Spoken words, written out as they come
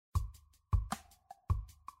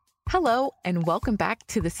Hello, and welcome back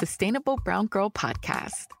to the Sustainable Brown Girl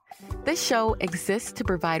podcast. This show exists to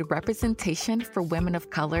provide representation for women of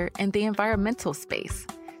color in the environmental space,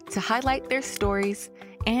 to highlight their stories,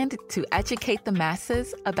 and to educate the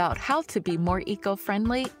masses about how to be more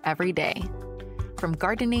eco-friendly every day. From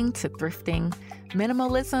gardening to thrifting,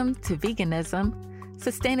 minimalism to veganism,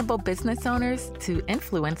 sustainable business owners to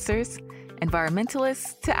influencers,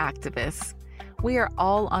 environmentalists to activists, we are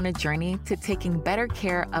all on a journey to taking better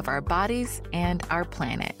care of our bodies and our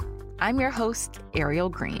planet. I'm your host, Ariel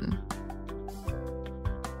Green.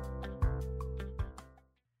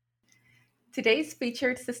 Today's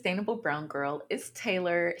featured Sustainable Brown Girl is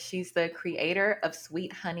Taylor. She's the creator of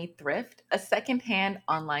Sweet Honey Thrift, a secondhand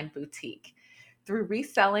online boutique. Through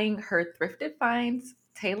reselling her thrifted finds,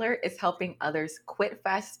 Taylor is helping others quit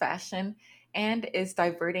fast fashion and is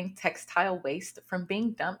diverting textile waste from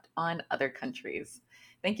being dumped on other countries.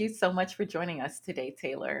 Thank you so much for joining us today,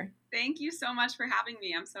 Taylor. Thank you so much for having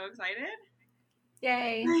me. I'm so excited.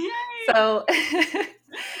 Yay. Yay.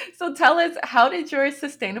 So tell us, how did your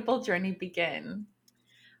sustainable journey begin?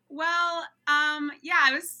 Well,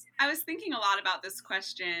 I was thinking a lot about this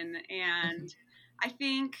question, and I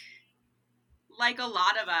think, like a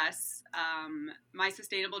lot of us, my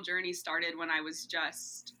sustainable journey started when I was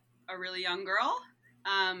just a really young girl.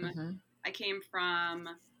 I came from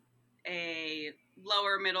a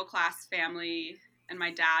lower middle class family, and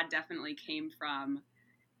my dad definitely came from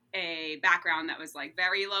a background that was like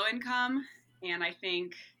very low income. And I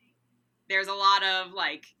think there's a lot of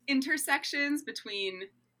like intersections between,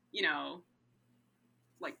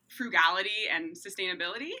 like frugality and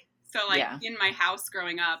sustainability. So like in my house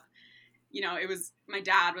growing up, my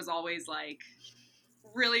dad was always like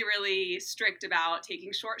really, really strict about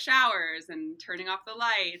taking short showers and turning off the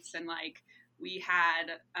lights. And like we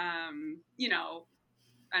had, I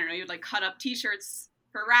don't know, you'd like cut up t-shirts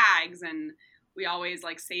for rags, and we always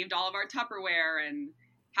like saved all of our Tupperware and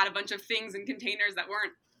had a bunch of things in containers that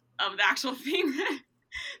weren't of the actual thing that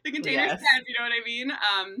the containers said, you know what I mean?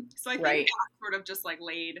 So I think that sort of just like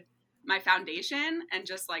laid my foundation and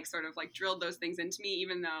just like sort of like drilled those things into me,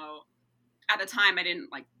 even though at the time I didn't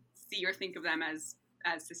like see or think of them as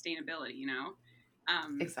sustainability,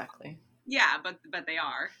 Exactly. Yeah, but they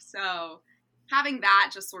are. So having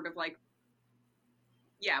that just sort of like,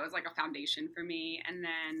 it was like a foundation for me. And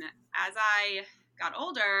then as I got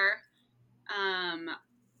older,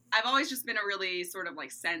 I've always just been a really sort of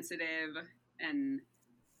like sensitive and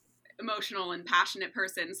emotional and passionate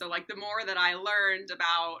person. So like the more that I learned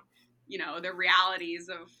about, the realities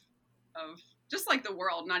of just like the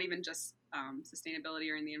world, not even just sustainability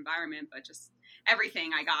or in the environment, but just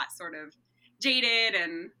everything, I got sort of jaded.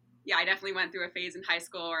 And I definitely went through a phase in high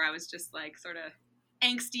school where I was just like sort of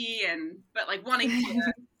angsty but like wanting to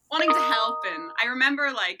help. And I remember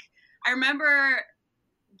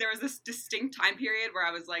there was this distinct time period where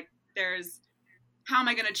I was like, how am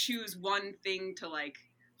I going to choose one thing to like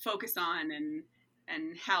focus on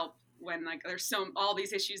and help when like there's all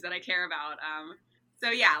these issues that I care about.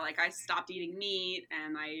 Like I stopped eating meat,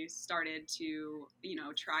 and I started to,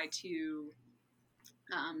 try to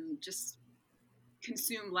just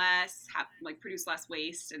consume less, produce less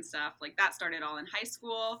waste and stuff. Like that started all in high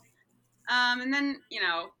school. And then,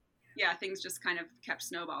 things just kind of kept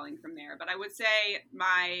snowballing from there. But I would say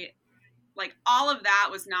all of that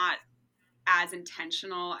was not as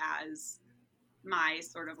intentional as my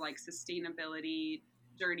sort of like sustainability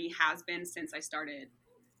journey has been since I started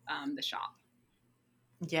the shop.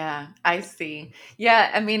 Yeah, I see.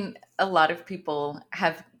 Yeah, I mean, a lot of people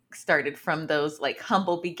have started from those like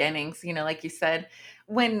humble beginnings, like you said,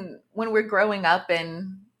 when we're growing up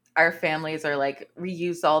and our families are like,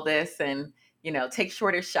 reuse all this and, take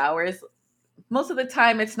shorter showers. Most of the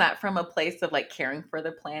time it's not from a place of like caring for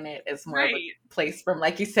the planet. It's more of a place from,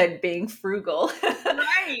 like you said, being frugal.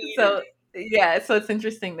 Right. So it's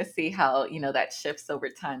interesting to see how, that shifts over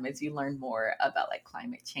time as you learn more about like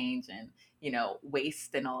climate change and,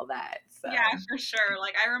 waste and all that. So. Yeah, for sure.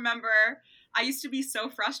 Like I remember I used to be so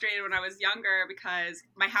frustrated when I was younger because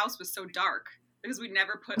my house was so dark because we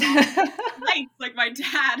never put on lights. Like my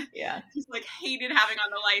dad just like hated having on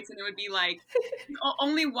the lights, and it would be like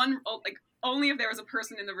only if there was a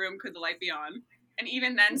person in the room could the light be on. And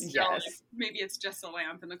even then still, like, maybe it's just a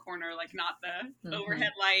lamp in the corner, like not the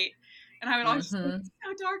overhead light. And I would always just like, it's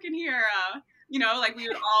so dark in here. Like we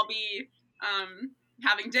would all be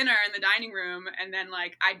having dinner in the dining room, and then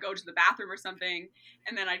like I'd go to the bathroom or something,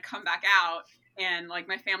 and then I'd come back out, and like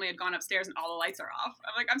my family had gone upstairs and all the lights are off.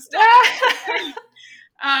 I'm like, I'm still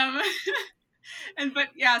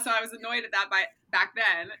so I was annoyed at that back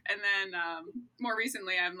then. And then more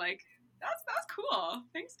recently I'm like, That's cool.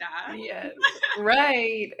 Thanks, Dad. Yes.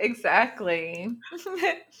 Right. Exactly.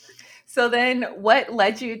 So then what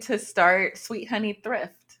led you to start Sweet Honey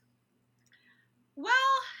Thrift? Well,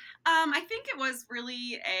 I think it was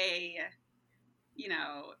really you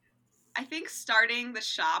know, I think starting the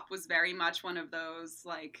shop was very much one of those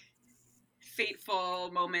like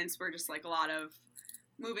fateful moments where just like a lot of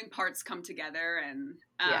moving parts come together and,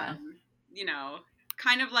 Yeah. you know,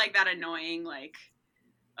 kind of like that annoying, like,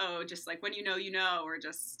 oh, just like when you know, or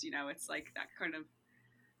just, it's like that kind of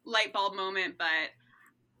light bulb moment. But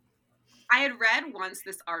I had read once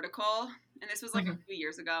this article, and this was like a Mhm. few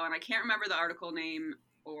years ago, and I can't remember the article name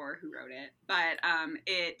or who wrote it, but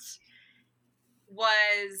it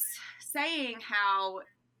was saying how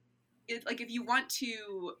like if you want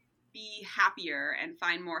to be happier and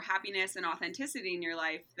find more happiness and authenticity in your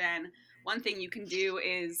life, then one thing you can do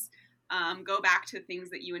is go back to things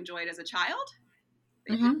that you enjoyed as a child,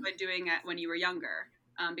 that you Mhm. enjoyed doing when you were younger,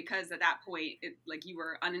 because at that point, like you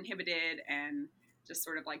were uninhibited and just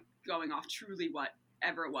sort of like going off truly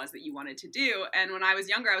whatever it was that you wanted to do. And when I was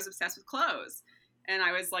younger, I was obsessed with clothes, and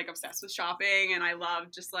I was like obsessed with shopping, and I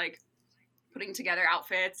loved just like putting together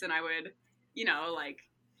outfits, and I would, like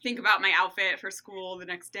think about my outfit for school the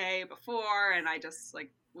next day before, and I just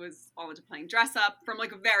like was all into playing dress up from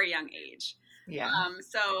like a very young age. Yeah.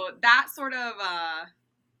 So that sort of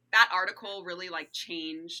that article really like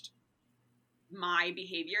changed my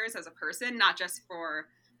behaviors as a person, not just for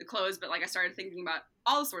the clothes, but like I started thinking about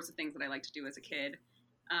all the sorts of things that I like to do as a kid.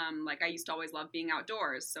 Like I used to always love being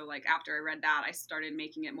outdoors. So like after I read that, I started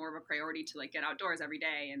making it more of a priority to like get outdoors every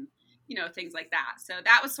day and, things like that. So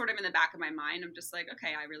that was sort of in the back of my mind. I'm just like,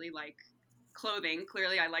 okay, I really like clothing.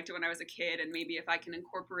 Clearly I liked it when I was a kid. And maybe if I can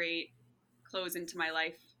incorporate clothes into my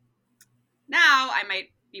life now, I might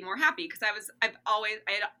be more happy, because I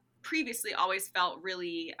had previously always felt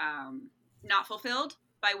really not fulfilled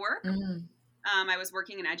by work. Mhm. I was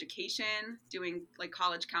working in education, doing like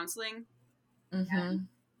college counseling. Mhm.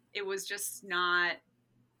 It was just not,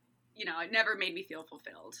 it never made me feel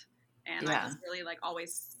fulfilled. And I Yeah. was really like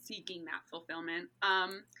always seeking that fulfillment.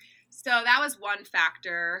 So that was one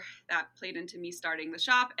factor that played into me starting the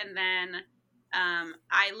shop. And then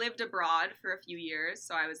I lived abroad for a few years.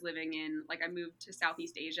 So I was living I moved to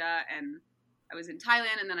Southeast Asia, and I was in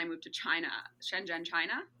Thailand, and then I moved to China, Shenzhen,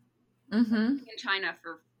 China. Mhm. In China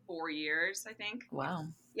for 4 years, I think. Wow.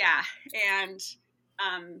 Yeah. And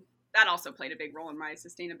that also played a big role in my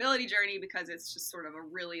sustainability journey, because it's just sort of a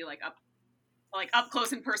really up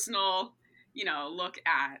close and personal, look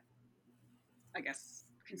at, I guess,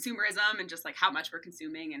 consumerism and just like how much we're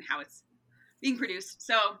consuming and how it's being produced.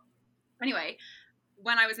 So anyway,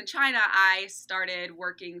 when I was in China, I started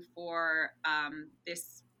working for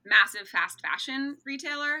this massive fast fashion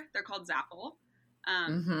retailer. They're called Zappel.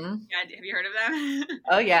 Mhm. Yeah, have you heard of them?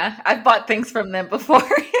 Oh yeah, I've bought things from them before.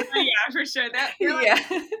 Yeah, for sure. They're like, Yeah.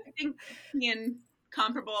 I think, being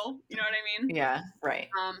comparable. You know what I mean? Yeah, right.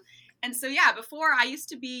 And so yeah, before I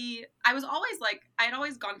was always like, I had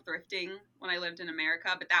always gone thrifting when I lived in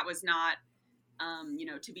America, but that was not,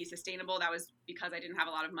 to be sustainable. That was because I didn't have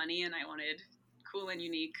a lot of money and I wanted cool and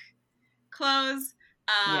unique clothes.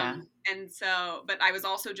 Yeah. And so, but I was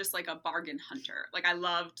also just like a bargain hunter. Like I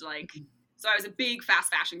loved so I was a big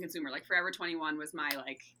fast fashion consumer. Like Forever 21 was my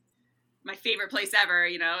favorite place ever,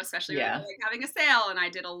 especially when they were Yeah. like having a sale, and I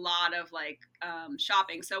did a lot of like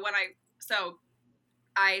shopping. So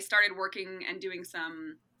I started working and doing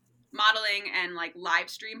some modeling and like live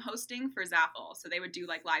stream hosting for Zappel. So they would do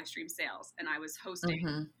like live stream sales, and I was hosting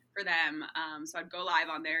Mhm. for them. So I'd go live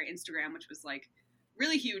on their Instagram, which was like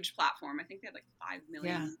really huge platform. I think they had like 5 Yeah.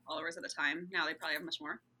 million followers at the time. Now they probably have much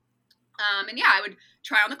more. And yeah, I would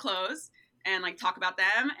try on the clothes and like talk about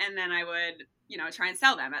them, and then I would, try and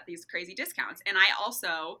sell them at these crazy discounts. And I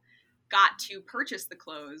also got to purchase the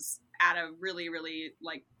clothes at a really, really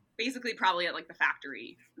like basically probably at like the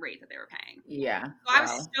factory rate that they were paying. Yeah. So I was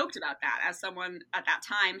Wow. stoked about that as someone at that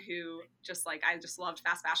time who just like, I just loved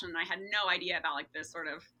fast fashion, and I had no idea about like this sort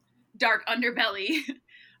of dark underbelly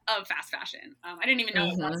of fast fashion. I didn't even know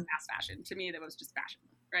it was Mhm. fast fashion. To me, that was just fashion,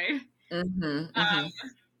 right? Mhm. Um, Mhm.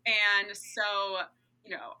 and so,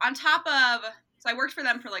 on top of, so I worked for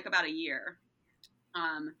them for like about a year.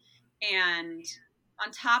 And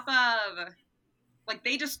on top of, like,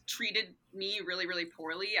 they just treated me really, really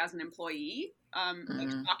poorly as an employee, like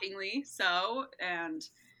Mhm. shockingly so. And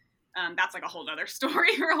that's like a whole other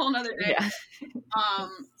story for a whole nother day. Yeah.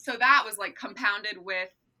 So that was like compounded with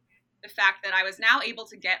the fact that I was now able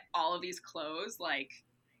to get all of these clothes like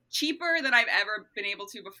cheaper than I've ever been able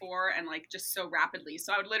to before, and like just so rapidly.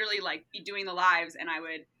 So I would literally like be doing the lives, and I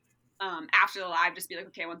would after the live, just be like,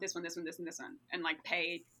 okay, I want this one, this one, this, and this one, and like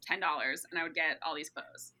pay $10, and I would get all these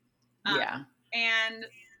clothes.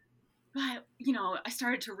 But you know, I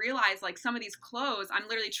started to realize like some of these clothes, I'm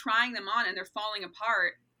literally trying them on and they're falling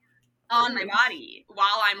apart on my body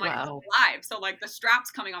while I'm like live. So like the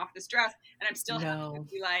strap's coming off this dress, and I'm still having to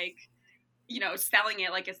be like, you know, selling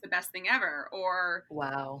it like it's the best thing ever. Or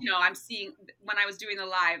you know, I'm seeing when I was doing the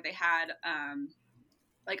live, they had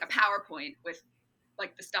like a PowerPoint with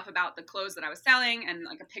like the stuff about the clothes that I was selling and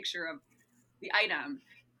like a picture of the item.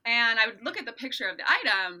 And I would look at the picture of the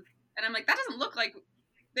item and I'm like, that doesn't look like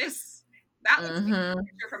this. That looks like a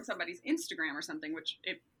picture from somebody's Instagram or something, which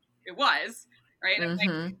it was, right? And I'm like,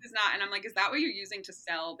 this is not, and I'm like, is that what you're using to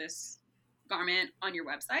sell this garment on your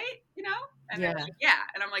website, you know? And they're like, yeah.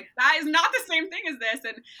 And I'm like, that is not the same thing as this.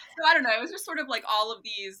 And so I don't know, it was just sort of like all of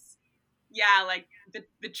these, like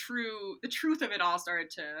the truth of it all started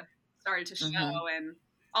to show. And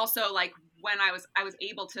also like when I was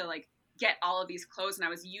able to like get all of these clothes, and I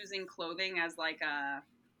was using clothing as like a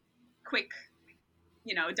quick,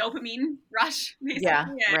 you know, dopamine rush,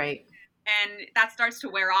 basically. And that starts to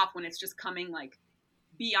wear off when it's just coming like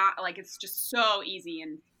beyond, like it's just so easy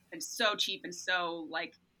and so cheap and so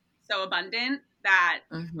like so abundant that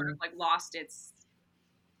sort of like lost its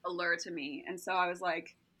allure to me. And so I was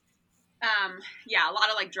like, a lot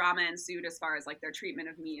of like drama ensued as far as like their treatment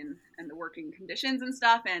of me and the working conditions and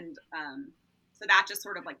stuff. And so that just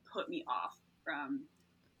sort of like put me off from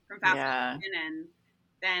fast fashion. And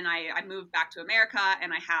then I moved back to America,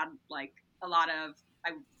 and I had like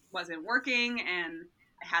I wasn't working, and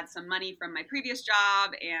I had some money from my previous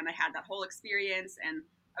job, and I had that whole experience, and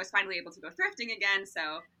I was finally able to go thrifting again.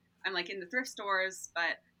 So I'm like in the thrift stores,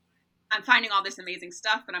 but I'm finding all this amazing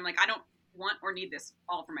stuff, but I'm like, I don't want or need this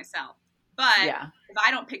all for myself. But if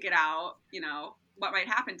I don't pick it out, you know, what might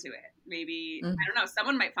happen to it? Maybe, I don't know,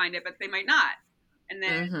 someone might find it, but they might not. And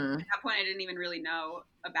then at that point, I didn't even really know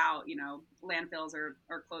about, you know, landfills or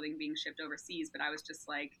clothing being shipped overseas. But I was just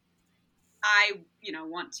like, I don't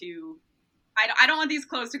want these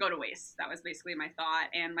clothes to go to waste. That was basically my thought.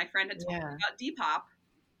 And my friend had told me about Depop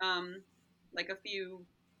like a few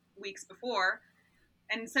weeks before.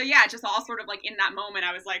 And so, just all sort of like in that moment,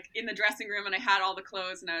 I was like in the dressing room and I had all the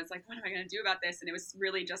clothes and I was like, what am I going to do about this? And it was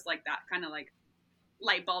really just like that kind of like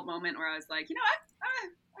light bulb moment where I was like, you know what,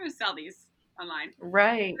 I'm going to sell these online.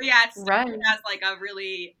 Right. So, it started as like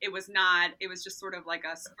it was just sort of like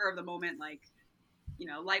a spur of the moment, like, you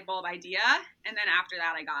know, light bulb idea. And then after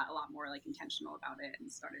that, I got a lot more like intentional about it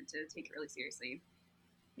and started to take it really seriously.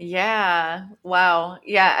 Yeah. Wow.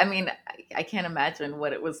 Yeah. I mean, I can't imagine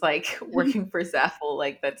what it was like working for Zaful.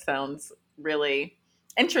 Like that sounds really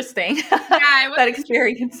interesting. That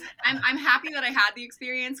experience. I'm happy that I had the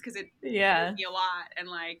experience because it taught me a lot, and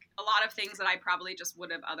like a lot of things that I probably just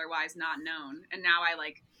would have otherwise not known. And now I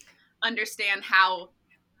like understand how,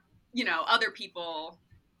 you know, other people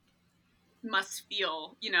must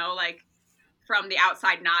feel, you know, like from the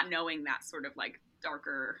outside, not knowing that sort of like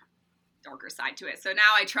darker side to it. So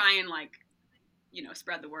now I try and like, you know,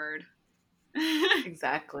 spread the word.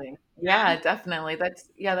 Exactly. Yeah, definitely.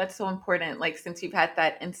 That's so important. Like since you've had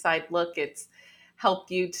that inside look, it's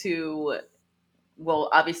helped you to, well,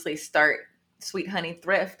 obviously start Sweet Honey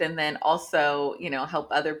Thrift, and then also, you know, help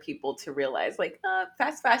other people to realize like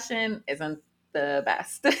fast fashion isn't the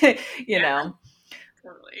best, you know.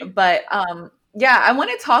 Totally. But I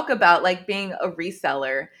want to talk about like being a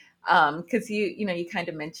reseller, because you kind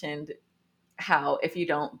of mentioned how if you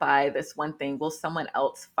don't buy this one thing, will someone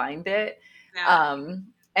else find it?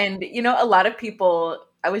 And you know, a lot of people,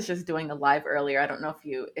 I was just doing a live earlier, I don't know if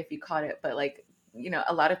you caught it, but like, you know,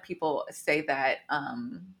 a lot of people say that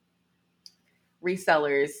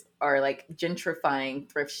resellers are like gentrifying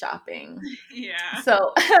thrift shopping.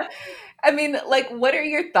 So I mean, like, what are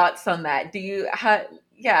your thoughts on that? How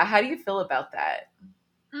do you feel about that?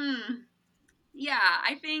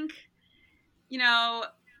 I think, you know,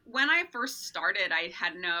 when I first started, I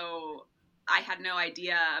had no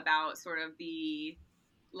idea about sort of the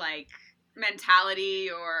like mentality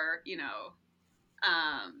or, you know,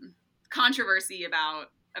 controversy about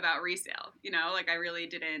resale, you know, like I really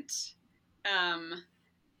didn't,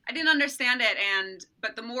 I didn't understand it.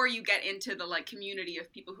 But the more you get into the like community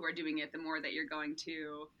of people who are doing it, the more that you're going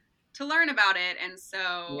to learn about it. And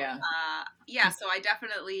so, so I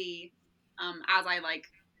definitely, as I like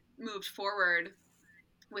moved forward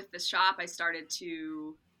with this shop, I started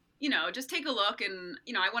to, you know, just take a look, and,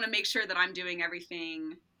 you know, I want to make sure that I'm doing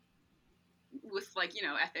everything with like, you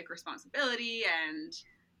know, ethic, responsibility. And,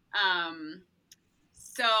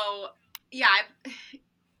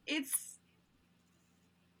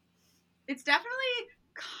 it's definitely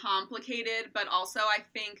complicated, but also I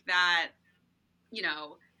think that, you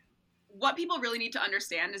know, what people really need to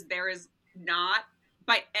understand is there is not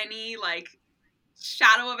by any like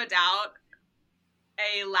shadow of a doubt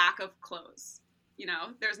a lack of clothes. You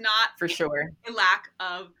know, there's not For sure. a lack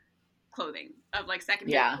of clothing, of like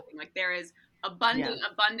secondhand clothing. Like there is abundant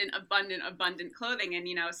clothing. And,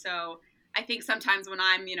 you know, so I think sometimes when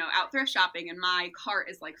I'm, you know, out thrift shopping and my cart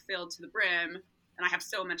is like filled to the brim and I have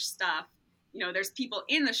so much stuff, you know, there's people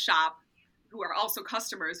in the shop who are also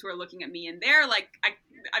customers who are looking at me and they're like,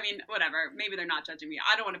 I mean, whatever, maybe they're not judging me.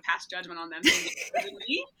 I don't want to pass judgment on them. Judging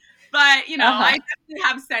me. But, you know, I definitely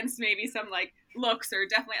have sensed maybe some like looks or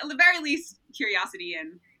definitely at the very least curiosity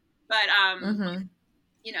but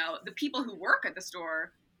you know, the people who work at the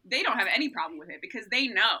store, they don't have any problem with it because they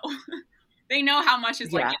know they know how much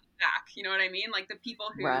is like in the back. You know what I mean? Like the people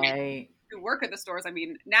who work at the stores, I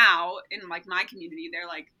mean, now in like my community, they're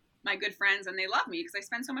like my good friends and they love me because I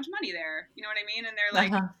spend so much money there. You know what I mean? And they're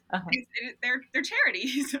like, they're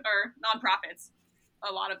charities or nonprofits,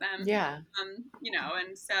 a lot of them. Yeah. You know,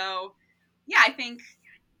 and so, yeah, I think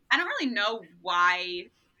I don't really know why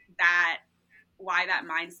that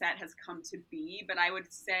mindset has come to be, but I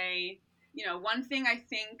would say, you know, one thing I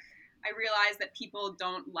think I realize that people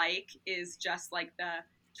don't like is just like the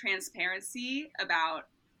transparency about,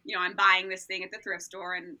 you know, I'm buying this thing at the thrift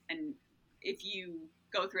store and if you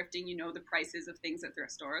go thrifting, you know the prices of things at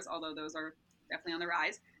thrift stores, although those are definitely on the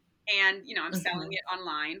rise. And, you know, I'm selling it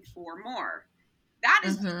online for more. That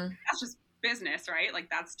is that's just business, right? Like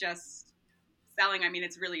that's just selling. I mean,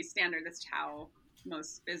 it's really standard. That's how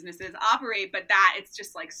most businesses operate, but that it's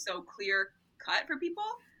just like so clear cut for people,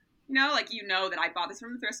 you know, like, you know, that I bought this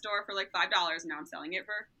from the thrift store for like $5 and now I'm selling it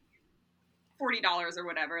for $40 or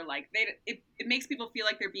whatever. Like it makes people feel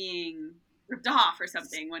like they're being ripped off or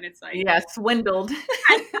something when it's like, swindled.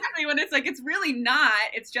 Exactly, when it's like, it's really not.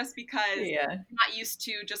 It's just because you're not used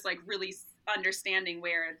to just like really understanding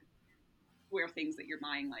where things that you're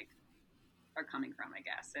buying like are coming from, I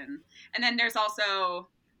guess. And then there's also,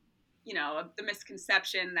 you know, the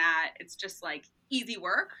misconception that it's just like easy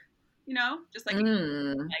work, you know, just like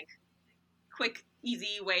like quick,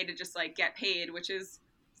 easy way to just like get paid, which is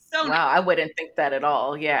so wow. I wouldn't think that at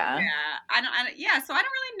all. Yeah. Yeah. So I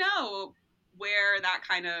don't really know where that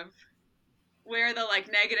kind of, where the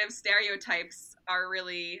like negative stereotypes are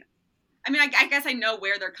really, I mean, I guess I know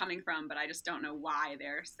where they're coming from, but I just don't know why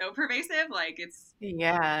they're so pervasive. Like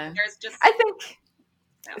there's just, I think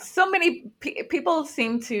so many people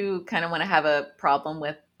seem to kind of want to have a problem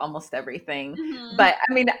with almost everything. But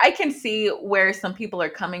I mean, I can see where some people are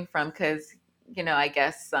coming from because, you know, I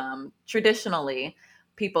guess traditionally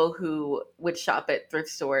people who would shop at thrift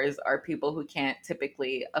stores are people who can't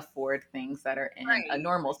typically afford things that are in a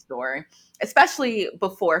normal store, especially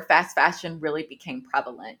before fast fashion really became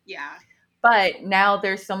prevalent. Yeah. But now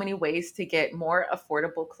there's so many ways to get more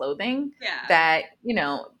affordable clothing that, you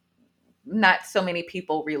know, not so many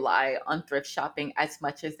people rely on thrift shopping as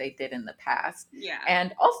much as they did in the past. Yeah.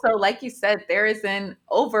 And also, like you said, there is an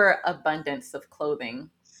overabundance of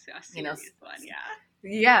clothing. You know,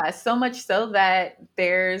 yeah, so much so that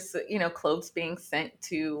there's, you know, clothes being sent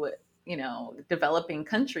to, you know, developing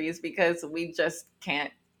countries because we just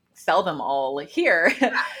can't sell them all here.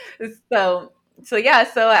 So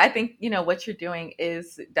I think, you know, what you're doing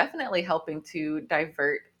is definitely helping to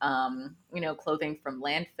divert, you know, clothing from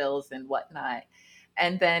landfills and whatnot.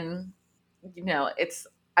 And then, you know,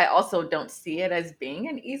 I also don't see it as being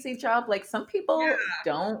an easy job. Like some people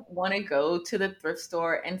don't want to go to the thrift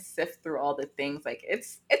store and sift through all the things. Like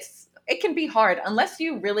it can be hard unless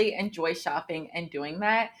you really enjoy shopping and doing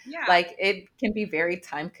that. Yeah. Like it can be very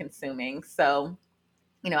time consuming. So,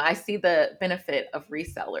 you know, I see the benefit of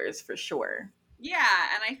resellers for sure. Yeah,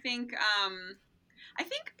 and I think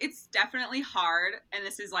it's definitely hard, and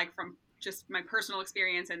this is like from just my personal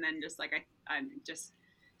experience, and then just like I'm just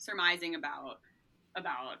surmising about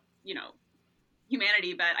you know,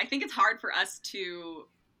 humanity, but I think it's hard for us to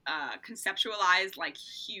conceptualize like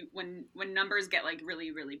when numbers get like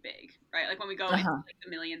really, really big, right? Like when we go into like the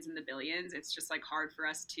millions and the billions, it's just like hard for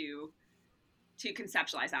us to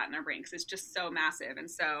conceptualize that in our brain because it's just so massive. And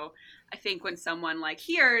so I think when someone like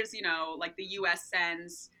hears, you know, like the US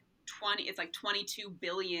sends 22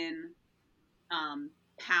 billion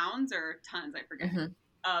pounds or tons, I forget,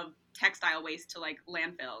 of textile waste to like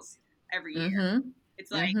landfills every year.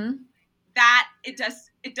 It's like that it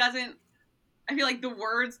doesn't, I feel like the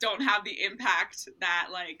words don't have the impact that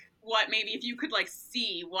like what maybe if you could like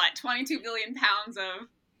see what 22 billion pounds of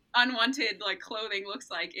unwanted like clothing looks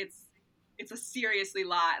like, it's a seriously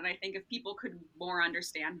lot. And I think if people could more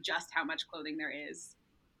understand just how much clothing there is,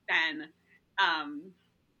 then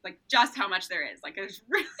like just how much there is. Like there's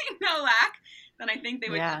really no lack, then I think they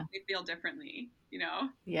would Yeah. definitely feel differently, you know?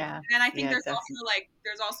 Yeah. And then I think Yeah, there's definitely. also like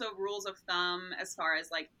there's also rules of thumb as far as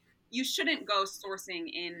like you shouldn't go sourcing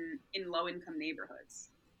in low income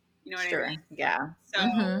neighborhoods. You know what I Sure. mean? Yeah. So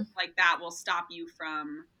Mm-hmm. like that will stop you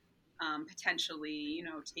from potentially, you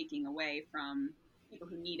know, taking away from people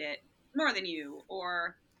who need it more than you,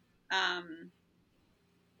 or um,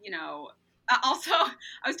 you know, also I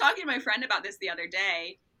was talking to my friend about this the other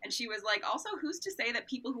day, and she was like, also, who's to say that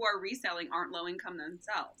people who are reselling aren't low income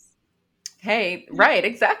themselves? Hey, You know, right,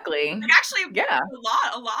 exactly. like actually Yeah.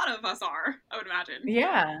 a lot of us are, I would imagine.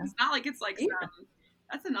 Yeah. It's not like it's like Yeah. some,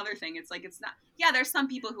 that's another thing. It's like it's not, yeah, there's some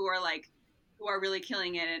people who are like who are really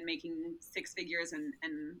killing it and making six figures and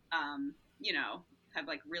you know, have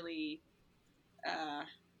like really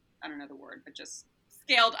I don't know the word, but just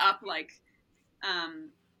scaled up like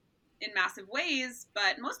um in massive ways.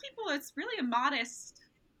 But most people, it's really a modest,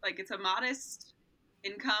 like it's a modest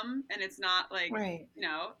income, and it's not like, Right. you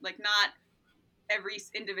know, like not every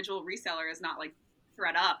individual reseller is not like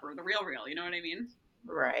Thread Up or the Real, you know what I mean?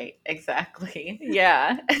 Right. Exactly.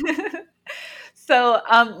 Yeah. So,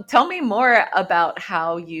 tell me more about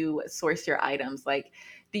how you source your items. Like,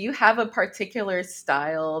 do you have a particular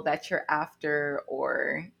style that you're after,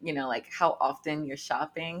 or, like how often you're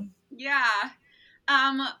shopping? Yeah.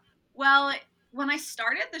 Um, well, when I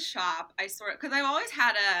started the shop, I sort of, because I've always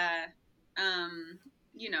had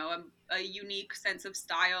you know, a unique sense of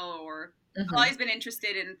style, or I've Hmm. always been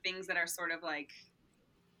interested in things that are sort of like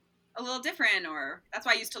a little different, or that's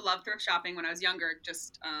why I used to love thrift shopping when I was younger.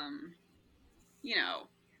 Just, you know,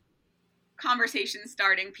 conversation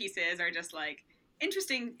starting pieces, or just like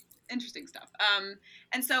interesting, interesting stuff.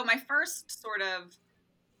 And so my first sort of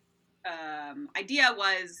idea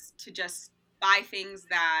was to just buy things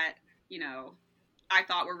that, you know, I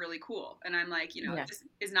thought were really cool. And I'm like, you know, Yeah. this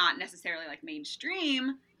is not necessarily like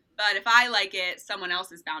mainstream, but if I like it, someone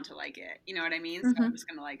else is bound to like it. You know what I mean? So I'm Hmm. just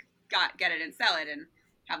going to like get it and sell it and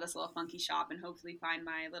have this little funky shop and hopefully find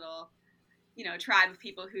my little, you know, tribe of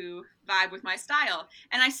people who vibe with my style.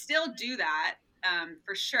 And I still do that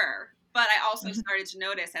for sure. But I also Hmm. started to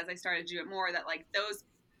notice as I started to do it more that like those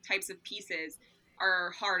types of pieces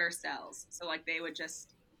are harder sells. So like they would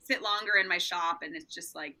just sit longer in my shop, and it's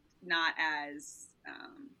just like not as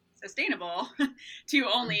sustainable to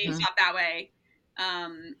only Hmm. shop that way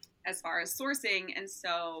as far as sourcing. And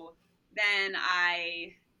so then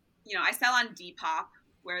you know, I sell on Depop,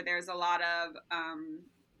 where there's a lot of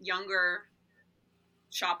younger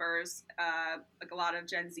shoppers, like a lot of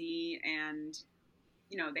Gen Z, and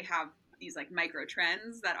you know they have these like micro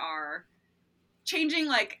trends that are changing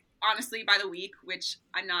like honestly by the week, which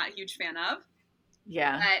I'm not a huge fan of.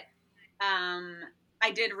 Yeah. But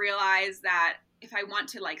I did realize that if I want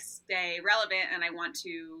to like stay relevant and I want to,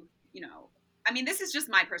 you know, I mean this is just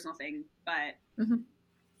my personal thing, but Hmm.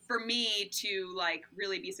 for me to like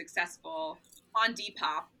really be successful on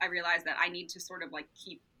Depop, I realized that I need to sort of like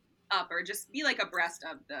keep up or just be like abreast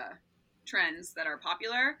of the trends that are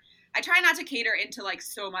popular. I try not to cater into like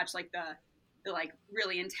so much like the like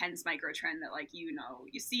really intense micro trend that like, you know,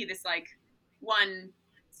 you see this like one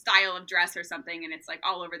style of dress or something and it's like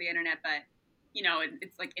all over the internet, but you know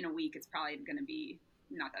it's like in a week it's probably going to be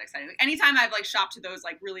not that exciting. Like, anytime I've like shopped to those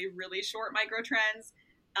like really short micro trends,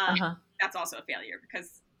 um, Uh-huh. that's also a failure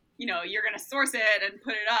because you know you're going to source it and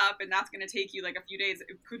put it up and that's going to take you like a few days.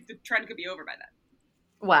 The trend could be over by then.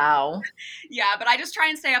 Wow. Yeah, but I just try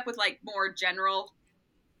and stay up with like more general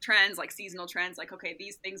trends, like seasonal trends, like okay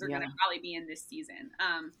these things are going to Yeah. probably be in this season.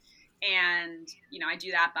 And you know I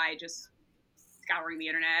do that by just scouring the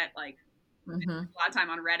internet, like Hmm. a lot of time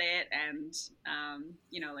on Reddit and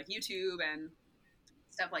you know like YouTube and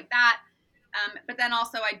stuff like that. But then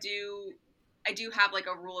also I do have like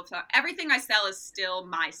a rule of thumb. Everything I sell is still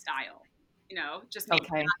my style, you know, just maybe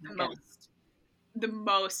Okay. not Good. the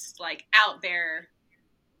most like out there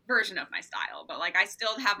version of my style, but like I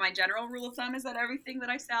still have my general rule of thumb is that everything that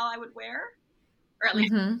I sell I would wear, or at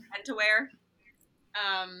least Hmm. tend to wear.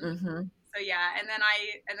 Um, Hmm. so yeah, and then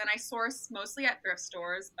I source mostly at thrift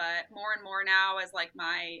stores, but more and more now as like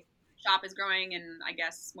my shop is growing and I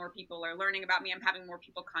guess more people are learning about me, I'm having more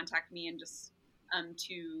people contact me and just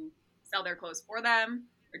to sell their clothes for them,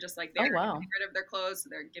 or just like they're Oh, wow. getting rid of their clothes, so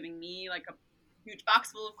they're giving me like a huge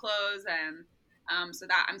box full of clothes. And so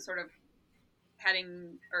that I'm sort of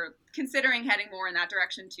heading or considering heading more in that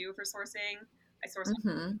direction too for sourcing. I source on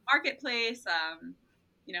Hmm. marketplace,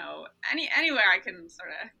 you know, anywhere I can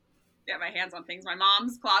sort of get my hands on things. My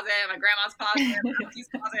mom's closet, my grandma's closet, my auntie's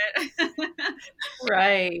closet.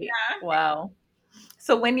 Right. Yeah. Wow.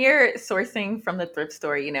 So when you're sourcing from the thrift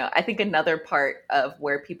store, I think another part of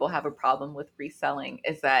where people have a problem with reselling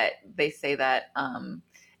is that they say that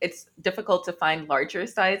it's difficult to find larger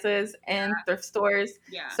sizes in thrift stores.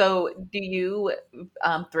 Yeah. So do you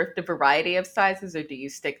thrift a variety of sizes, or do you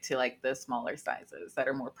stick to like the smaller sizes that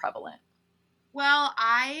are more prevalent? Well,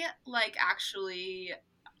 I like actually,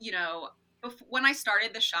 when I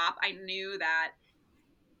started the shop, I knew that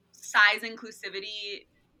size inclusivity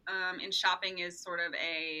in shopping is sort of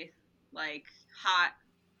a like hot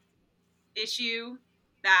issue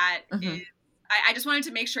that is. Hmm. I just wanted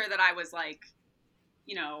to make sure that I was like,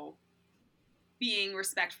 you know, being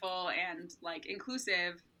respectful and like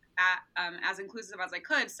inclusive as inclusive as I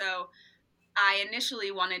could. So I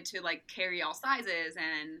initially wanted to like carry all sizes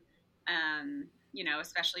and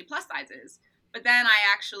especially plus sizes. But then I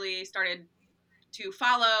actually started to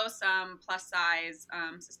follow some plus size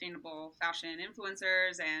sustainable fashion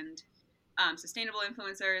influencers and sustainable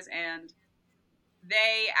influencers, and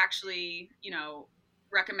they actually,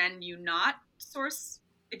 recommend you not source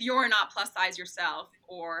if you're not plus size yourself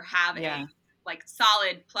or have a Yeah. like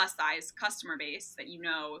solid plus size customer base that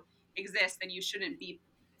exists, then you shouldn't be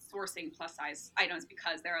sourcing plus size items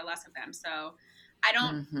because there are less of them. So I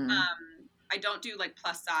don't Hmm. I don't do like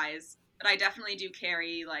plus size, but I definitely do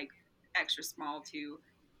carry like extra small to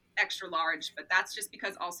extra large, but that's just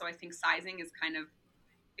because also I think sizing is kind of,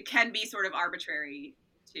 it can be sort of arbitrary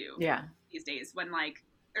too Yeah. these days, when like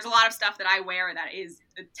there's a lot of stuff that I wear that is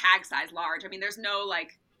the tag size large. I mean, there's no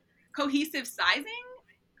like cohesive sizing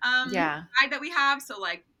Yeah. guide that we have. So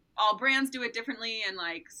like all brands do it differently, and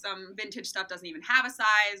like some vintage stuff doesn't even have a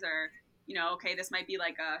size, or okay, this might be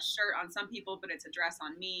like a shirt on some people, but it's a dress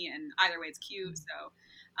on me, and either way it's cute. So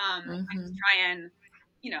I just Hmm. try and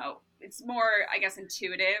it's more, I guess,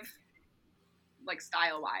 intuitive, like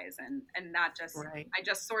style wise, and not just, Right. I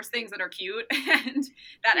just source things that are cute and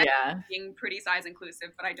that end up Yeah. being pretty size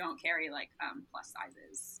inclusive, but I don't carry like plus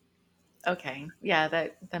sizes. Okay. Yeah,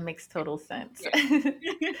 that makes total sense.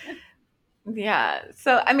 Yeah. Yeah.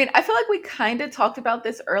 So, I mean, I feel like we kind of talked about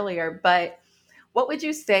this earlier, but what would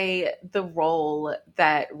you say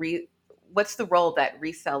what's the role that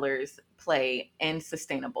resellers play in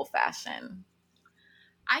sustainable fashion?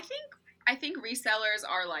 I think I think resellers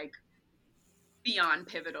are like beyond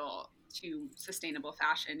pivotal to sustainable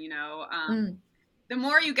fashion. Mm, The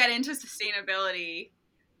more you get into sustainability,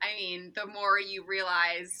 I mean, the more you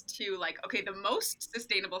realize too, like, okay, the most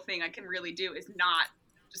sustainable thing I can really do is not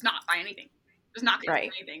buy anything, just not consume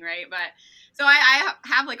right. anything, right? But so I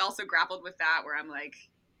have like also grappled with that, where I'm like,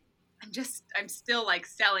 I'm still like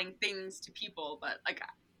selling things to people, but like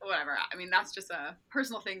whatever. I mean, that's just a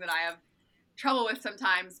personal thing that I have trouble with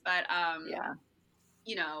sometimes. But Yeah.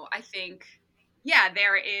 I think, yeah,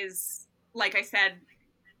 there is, like I said,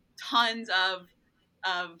 tons of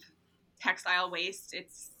textile waste.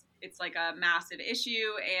 It's like a massive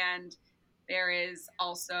issue, and there is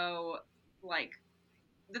also like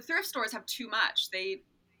the thrift stores have too much. They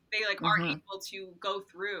like aren't Hmm. able to go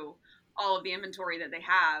through all of the inventory that they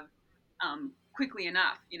have quickly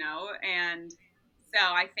enough, and so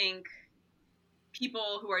I think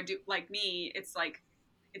people who are like me, it's like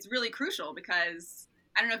it's really crucial, because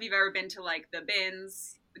I don't know if you've ever been to like the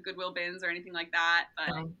bins, the Goodwill bins or anything like that, but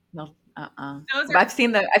No, no, those but are, I've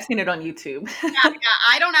seen it on YouTube. yeah,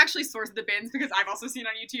 I don't actually source the bins because I've also seen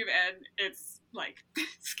on YouTube, and it's like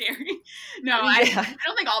scary. No, Yeah. I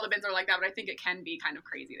don't think all the bins are like that, but I think it can be kind of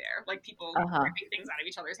crazy there, like people Uh-huh. ripping things out of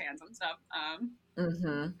each other's hands and stuff.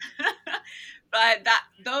 Hmm. But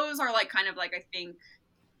those are like kind of like, I think,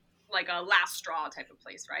 like a last straw type of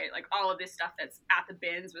place, right? Like all of this stuff that's at the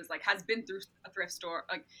bins was like, has been through a thrift store,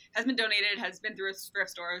 like has been donated, has been through a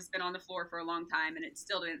thrift store, has been on the floor for a long time, and it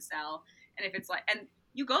still didn't sell. And if it's like, and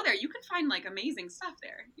you go there, you can find like amazing stuff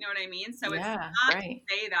there. You know what I mean? So it's Yeah, not to right.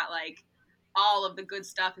 say that like all of the good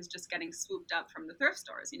stuff is just getting swooped up from the thrift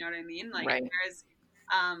stores. You know what I mean? Like Right. there's,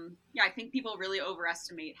 yeah, I think people really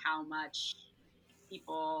overestimate how much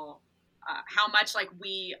how much like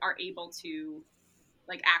we are able to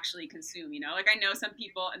like actually consume, like I know some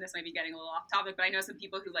people, and this might be getting a little off topic, but I know some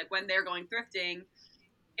people who like when they're going thrifting,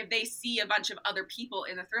 if they see a bunch of other people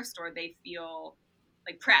in the thrift store, they feel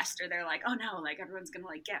like pressed, or they're like, oh no, like everyone's gonna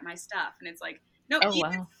like get my stuff, and it's like, no, Oh,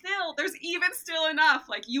 even wow. still, there's even still enough,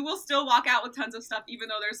 like you will still walk out with tons of stuff even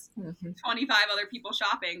though there's Hmm. 25 other people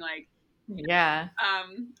shopping, like Yeah.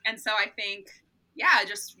 and so I think, yeah,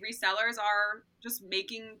 just resellers are just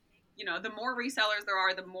making, the more resellers there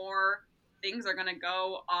are, the more things are going to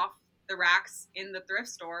go off the racks in the thrift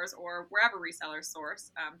stores or wherever resellers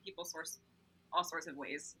source. People source all sorts of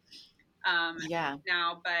ways Yeah.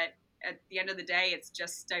 now, but at the end of the day, it's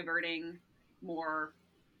just diverting. more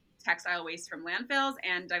textile waste from landfills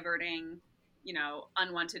and diverting, you know,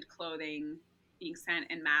 unwanted clothing being sent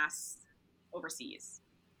en masse overseas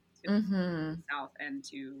to the South and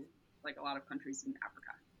to like a lot of countries in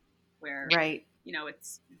Africa, where you know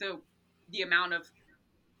it's the amount of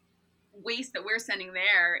waste that we're sending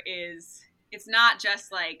there is, it's not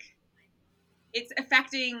just like, it's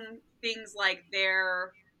affecting things like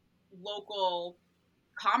their local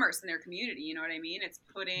commerce in their community, you know what I mean? It's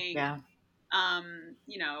putting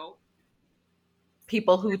you know,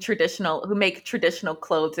 people who make traditional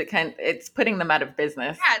clothes, it's putting them out of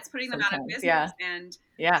business. Yeah, it's putting them out of business. And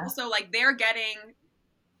also like they're getting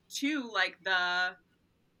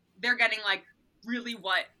like really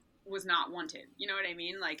what was not wanted. You know what I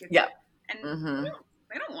mean? Like it's, and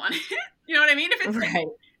they don't want it. You know what I mean? If it's like,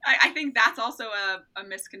 I think that's also a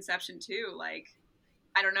misconception too. Like,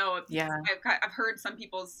 I don't know. I've heard some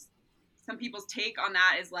people's take on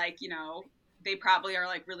that is like, you know, they probably are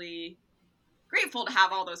like really grateful to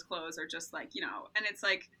have all those clothes, or just like, you know, and it's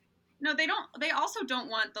like, no, they don't. They also don't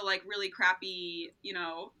want the like really crappy, you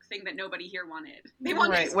know, thing that nobody here wanted. They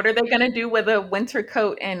want What are they going to do with a winter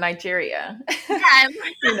coat in Nigeria? Yes.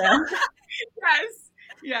 You know?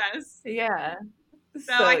 Yes. Yeah.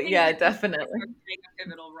 So I think definitely take a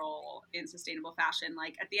pivotal role in sustainable fashion.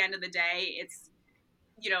 Like at the end of the day, it's,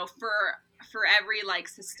 you know, for every like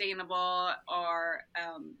sustainable or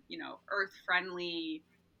you know, earth friendly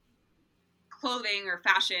clothing or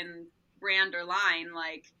fashion brand or line,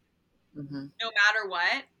 like no matter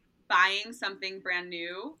what, buying something brand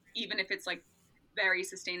new, even if it's like very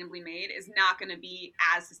sustainably made, is not going to be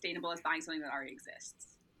as sustainable as buying something that already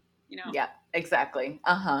exists, you know? Yeah, exactly.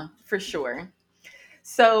 For sure.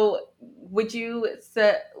 So would you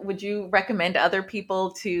recommend other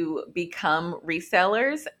people to become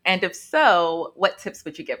resellers? And if so, what tips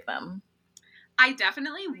would you give them? I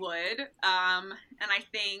definitely would. And I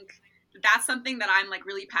think that's something that I'm like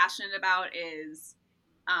really passionate about, is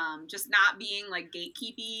just not being like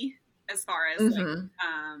gatekeepy as far as like,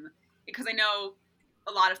 because I know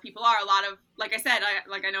a lot of people are, a lot of, like I said,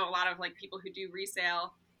 I know a lot of like people who do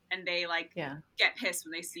resale, and they like get pissed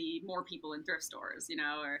when they see more people in thrift stores, you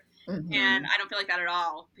know, or and I don't feel like that at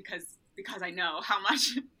all, because I know how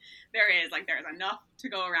much there is. Like there's enough to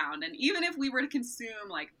go around, and even if we were to consume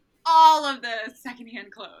like all of the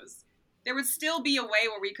secondhand clothes, there would still be a way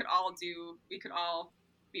where we could all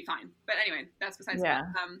be fine. But anyway, that's besides that.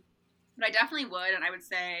 But I definitely would, and I would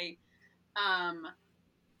say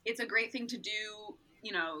it's a great thing to do,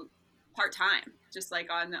 you know, part-time, just like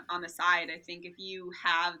on the side. I think if you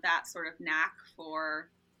have that sort of knack for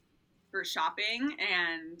shopping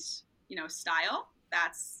and, you know, style,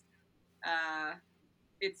 that's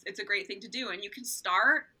it's a great thing to do. And you can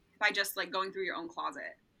start by just like going through your own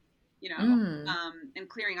closet, you know, and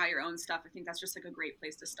clearing out your own stuff. I think that's just like a great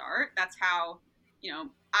place to start. That's how, you know,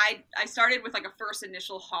 I started with like a first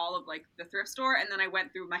initial haul of like the thrift store, and then I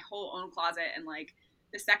went through my whole own closet, and like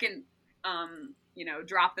the second you know,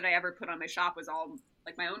 drop that I ever put on my shop was all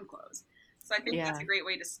like my own clothes. So I think that's a great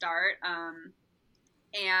way to start.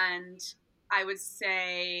 And I would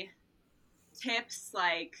say tips,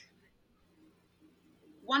 like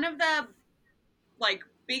one of the like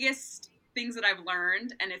biggest things that I've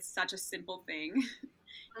learned, and it's such a simple thing,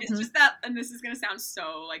 it's just that, and this is going to sound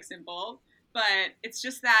so like simple, but it's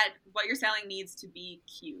just that what you're selling needs to be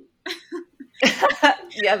cute.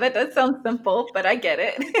 Yeah, that does sound simple, but I get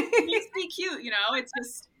it. It needs to be cute, you know. It's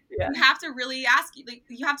just you have to really ask, like,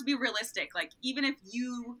 you have to be realistic. Like, even if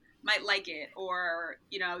you might like it, or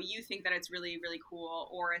you know, you think that it's really really cool,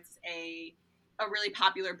 or it's a really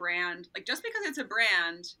popular brand, like just because it's a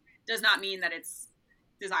brand does not mean that it's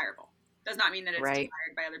desirable. Does not mean that it's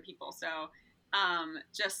desired by other people. So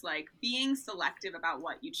just like being selective about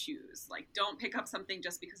what you choose. Like, don't pick up something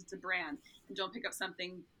just because it's a brand, and don't pick up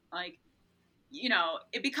something like, you know,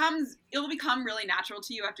 it'll become really natural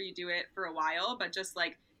to you after you do it for a while, but just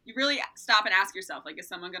like you really stop and ask yourself, like, is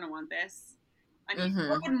someone going to want this? I mean,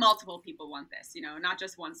 would multiple people want this, you know, not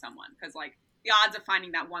just one someone, because like the odds of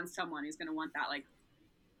finding that one someone who's going to want that like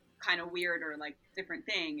kind of weird or like different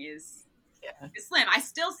thing is slim. I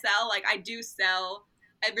still sell, like I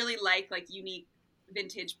really like unique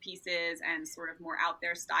vintage pieces and sort of more out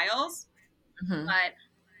there styles, but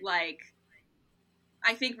like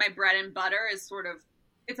I think my bread and butter is sort of,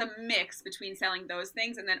 it's a mix between selling those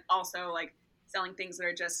things and then also like selling things that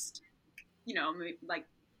are just, you know, like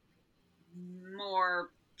more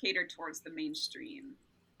catered towards the mainstream.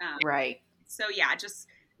 So yeah, just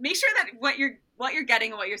make sure that what you're getting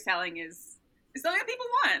and what you're selling is something that people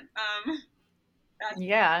want.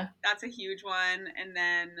 That's a huge one. And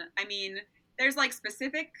then, I mean, there's like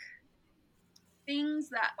specific things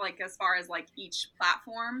that like as far as like each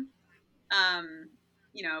platform,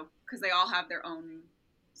 you know, because they all have their own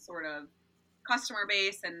sort of customer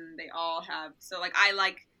base and they all have, so like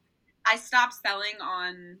I stopped selling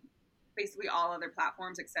on basically all other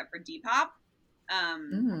platforms except for Depop,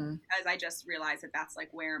 because I just realized that that's like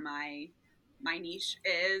where my niche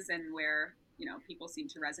is and where, you know, people seem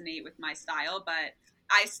to resonate with my style. But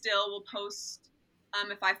I still will post,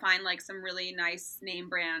 if I find like some really nice name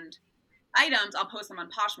brand items, I'll post them on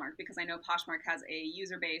Poshmark because I know Poshmark has a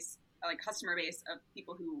user base, like customer base of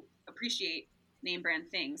people who appreciate name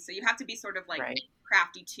brand things. So you have to be sort of like Right.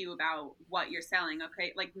 crafty too about what you're selling.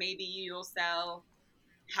 Okay, like maybe you'll sell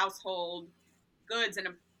household goods and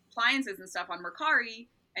appliances and stuff on Mercari,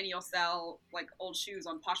 and you'll sell like old shoes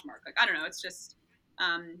on Poshmark. Like I don't know, it's just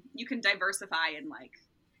you can diversify and like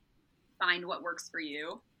find what works for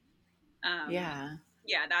you. Yeah.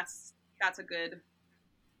 Yeah, that's a good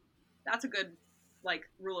like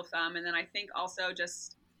rule of thumb. And then I think also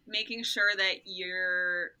just making sure that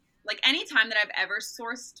you're like, anytime that I've ever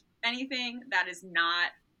sourced anything that is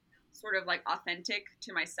not sort of like authentic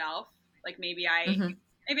to myself, like maybe I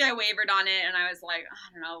wavered on it and I was like, I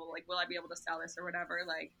don't know, like will I be able to sell this or whatever,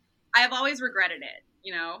 like I have always regretted it,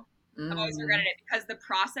 you know. I've always regretted it because the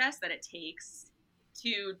process that it takes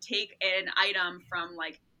to take an item from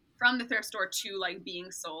the thrift store to like being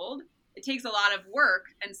sold, it takes a lot of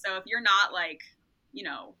work. And so if you're not like, you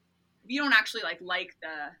know, if you don't actually like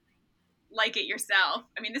it yourself,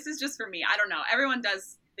 I mean, this is just for me, I don't know, everyone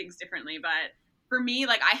does things differently, but for me,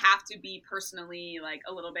 like I have to be personally like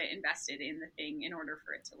a little bit invested in the thing in order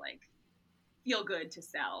for it to like feel good to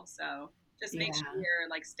sell. So just make sure you're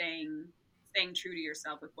like staying true to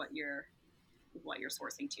yourself with what you're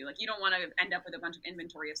sourcing to. Like you don't want to end up with a bunch of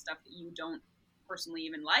inventory of stuff that you don't personally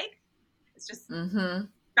even like. It's just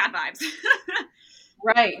bad vibes.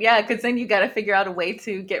 Right. Yeah. Because then you got to figure out a way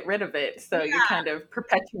to get rid of it. So you're kind of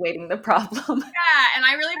perpetuating the problem. Yeah. And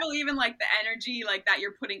I really believe in like the energy like that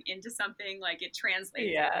you're putting into something, like it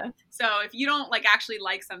translates. Yeah. So if you don't like actually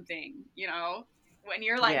like something, you know, when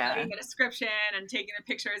you're like writing the description and taking the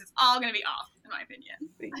pictures, it's all going to be off, in my opinion.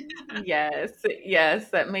 Yes,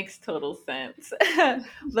 that makes total sense.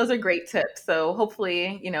 Those are great tips. So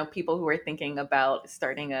hopefully, you know, people who are thinking about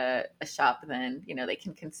starting a shop, then, you know, they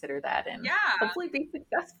can consider that and hopefully be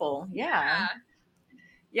successful. Yeah.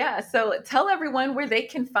 So tell everyone where they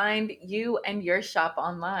can find you and your shop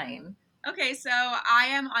online. Okay, so I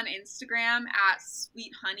am on Instagram at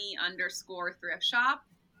sweethoney_thrift shop,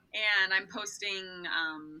 and I'm posting,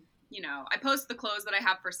 you know, I post the clothes that I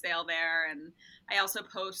have for sale there, and I also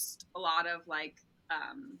post a lot of like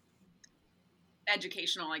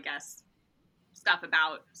educational, I guess, stuff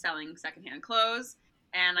about selling secondhand clothes,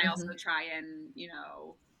 and I also try and, you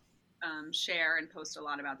know, share and post a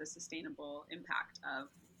lot about the sustainable impact of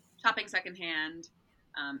shopping secondhand.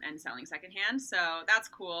 And selling secondhand. So that's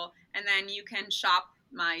cool. And then you can shop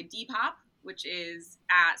my Depop, which is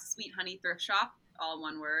at Sweet Honey Thrift Shop, all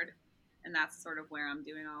one word. And that's sort of where I'm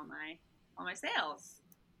doing all my sales.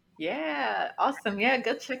 Yeah, awesome. Yeah,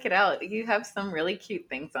 go check it out. You have some really cute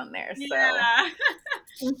things on there. Yeah.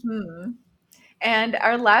 So. And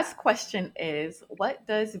our last question is, what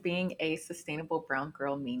does being a sustainable brown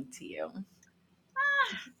girl mean to you?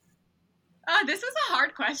 This is a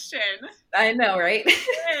hard question. I know, right?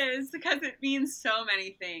 It is, because it means so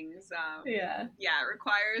many things. Yeah, it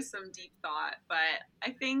requires some deep thought, but I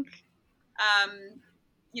think,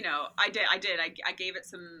 you know, I gave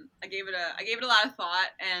it a lot of thought,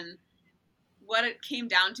 and what it came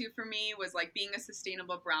down to for me was like being a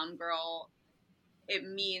sustainable brown girl. It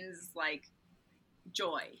means like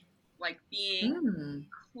joy, like being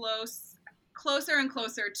closer and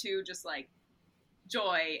closer to just like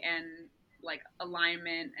joy and like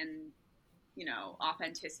alignment and, you know,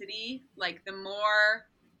 authenticity. Like the more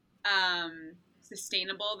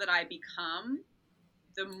sustainable that I become,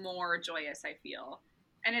 the more joyous I feel.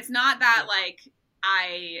 And it's not that like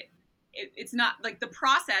it's not like the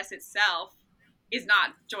process itself is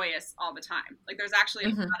not joyous all the time. Like there's actually a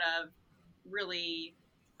lot of really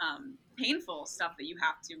painful stuff that you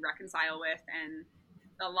have to reconcile with, and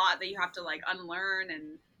a lot that you have to like unlearn,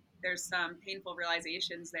 and there's some painful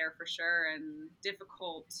realizations there for sure, and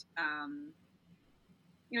difficult,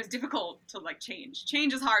 you know, it's difficult to like change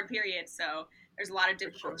is hard, period. So there's a lot of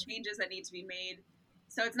difficult changes that need to be made.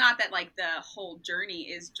 So it's not that like the whole journey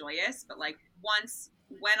is joyous, but like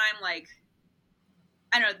when I'm like,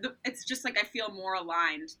 I don't know, it's just like I feel more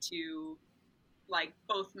aligned to like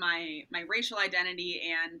both my racial identity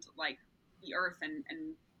and like the earth and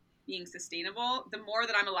being sustainable. The more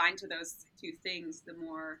that I'm aligned to those two things, the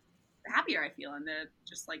happier I feel, and the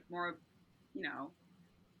just like more you know,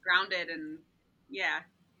 grounded and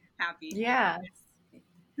happy. Yeah.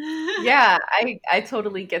 Yeah, I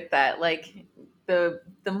totally get that. Like the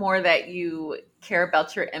more that you care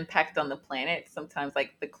about your impact on the planet, sometimes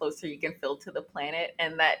like the closer you can feel to the planet,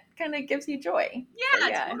 and that kind of gives you joy. So,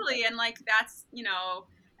 Yeah, totally. And like that's, you know,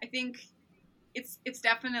 I think it's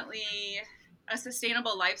definitely a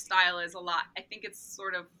sustainable lifestyle is a lot. I think it's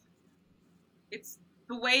sort of it's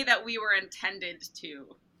the way that we were intended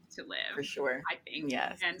to live. For sure. I think.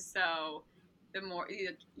 Yes. And so the more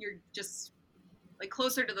you're just like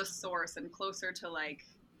closer to the source and closer to like,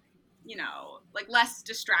 you know, like less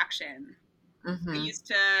distraction. I used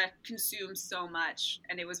to consume so much,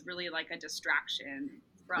 and it was really like a distraction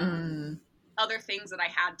from other things that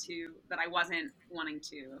I wasn't wanting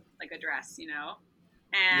to like address, you know?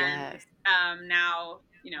 And now,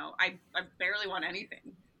 you know, I barely want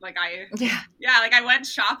anything. Like like I went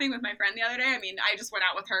shopping with my friend the other day. I mean, I just went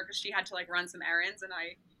out with her because she had to like run some errands, and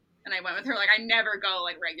I went with her. Like I never go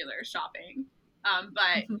like regular shopping.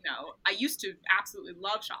 But you know, I used to absolutely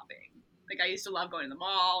love shopping. Like I used to love going to the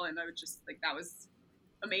mall, and I would just like that was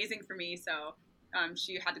amazing for me. So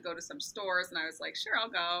she had to go to some stores, and I was like, sure, I'll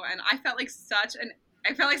go. And I felt like such an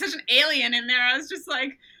alien in there. I was just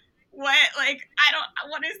like, what? Like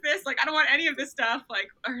what is this? Like I don't want any of this stuff. Like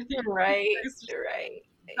you're right. Yes.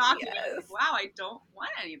 Wow, I don't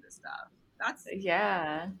want any of this stuff. That's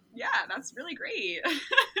that's really great.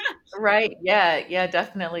 Right. Yeah,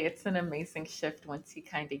 definitely. It's an amazing shift once you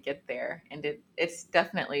kind of get there, and it's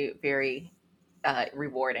definitely very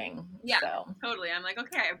rewarding. Yeah, so. Totally. I'm like,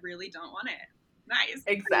 okay, I really don't want it. Nice.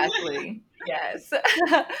 Exactly. Yes.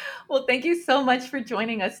 Well, thank you so much for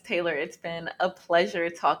joining us, Taylor. It's been a pleasure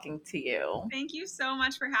talking to you. Thank you so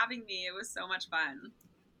much for having me. It was so much fun.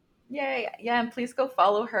 Yay. Yeah. And please go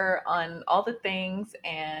follow her on all the things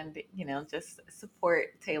and, you know, just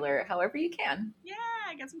support Taylor however you can. Yeah.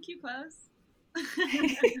 I got some cute clothes.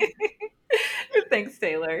 Thanks,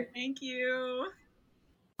 Taylor. Thank you.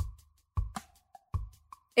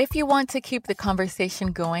 If you want to keep the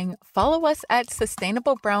conversation going, follow us at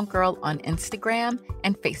Sustainable Brown Girl on Instagram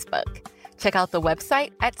and Facebook. Check out the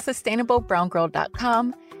website at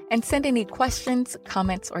sustainablebrown.com and send any questions,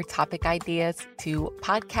 comments, or topic ideas to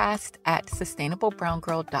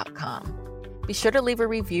podcast@sustainablebrown.com. Be sure to leave a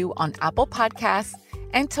review on Apple Podcasts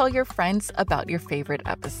and tell your friends about your favorite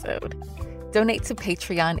episode. Donate to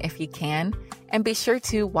Patreon if you can, and be sure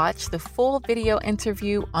to watch the full video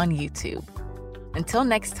interview on YouTube. Until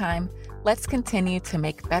next time, let's continue to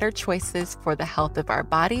make better choices for the health of our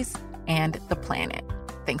bodies and the planet.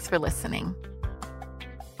 Thanks for listening.